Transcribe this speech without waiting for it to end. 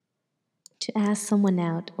to ask someone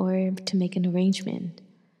out or to make an arrangement.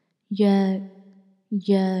 約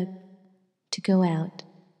to go out.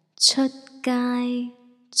 出街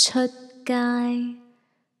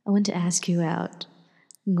I want to ask you out.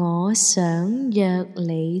 我想約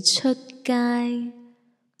你出街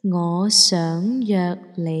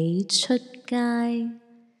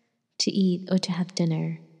To eat or to have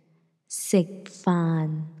dinner. 食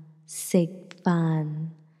飯 I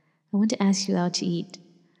want to ask you out to eat.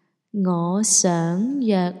 我想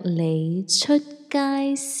約你出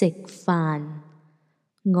街食飯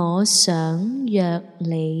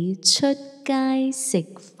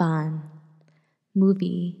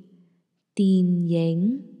Movie 電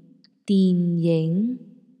影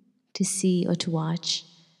To see or to watch.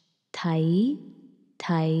 睇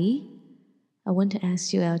I want to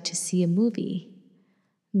ask you out to see a movie.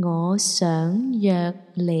 我想約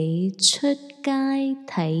你出街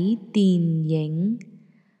睇電影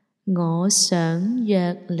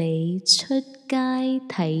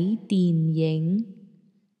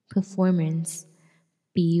Performance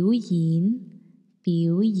表演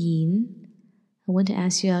I want to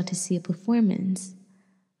ask you out to see a performance.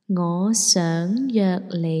 我想約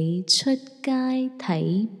你出街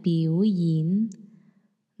睇表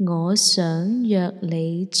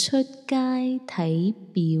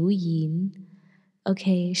演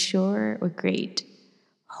Okay, sure or great.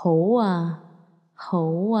 好啊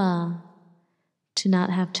To not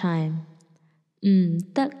have time. 唔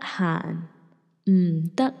得閒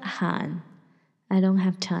I don't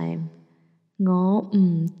have time. 我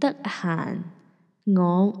唔得閒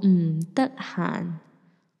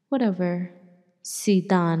Whatever. 是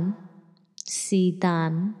但